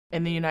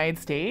In the United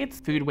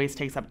States, food waste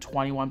takes up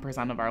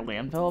 21% of our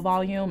landfill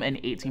volume and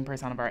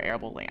 18% of our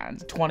arable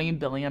land. 20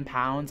 billion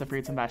pounds of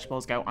fruits and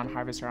vegetables go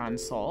unharvested or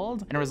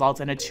unsold, and it results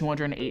in a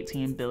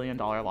 $218 billion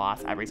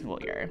loss every single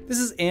year. This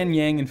is Ann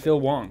Yang and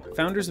Phil Wong,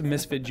 founders of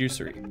Misfit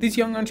Juicery. These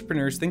young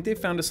entrepreneurs think they've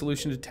found a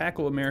solution to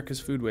tackle America's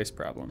food waste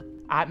problem.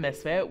 At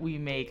Misfit, we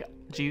make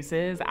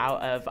juices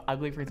out of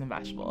ugly fruits and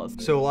vegetables.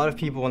 So a lot of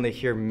people, when they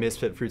hear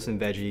Misfit fruits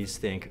and veggies,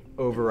 think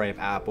overripe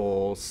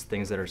apples,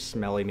 things that are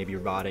smelly, maybe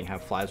rotting,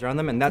 have flies around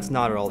them, and that's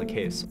not at all the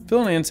case.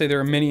 Phil and Ann say there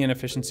are many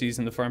inefficiencies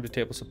in the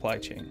farm-to-table supply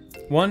chain.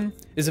 One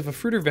is if a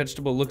fruit or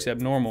vegetable looks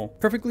abnormal,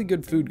 perfectly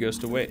good food goes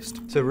to waste.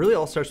 So it really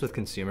all starts with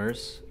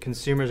consumers.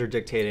 Consumers are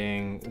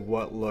dictating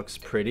what looks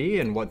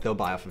pretty and what they'll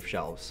buy off of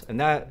shelves. And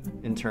that,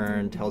 in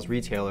turn, tells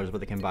retailers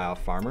what they can buy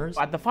off farmers.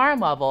 At the farm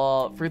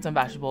level, fruits and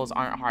vegetables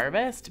aren't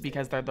harvested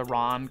because they're the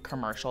wrong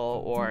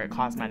commercial or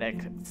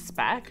cosmetic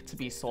spec to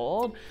be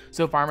sold,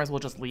 so farmers will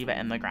just leave it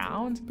in the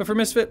ground. But for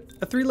Misfit,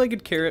 a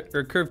three-legged carrot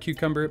or a curved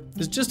cucumber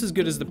is just as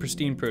good as the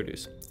pristine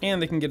produce,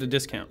 and they can get a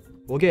discount.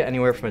 We'll get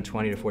anywhere from a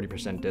 20 to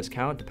 40%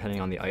 discount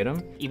depending on the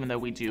item. Even though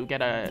we do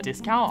get a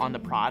discount on the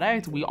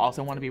product, we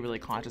also want to be really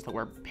conscious that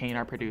we're paying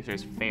our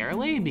producers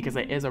fairly because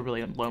it is a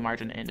really low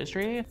margin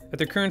industry. At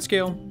their current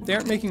scale, they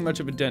aren't making much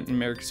of a dent in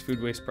America's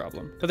food waste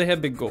problem, but they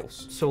have big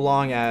goals. So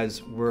long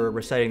as we're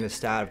reciting the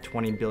stat of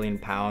 20 billion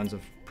pounds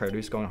of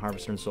produce going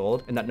harvested and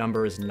sold, and that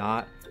number is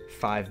not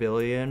 5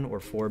 billion or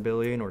 4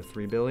 billion or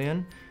 3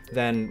 billion,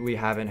 then we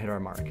haven't hit our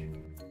mark.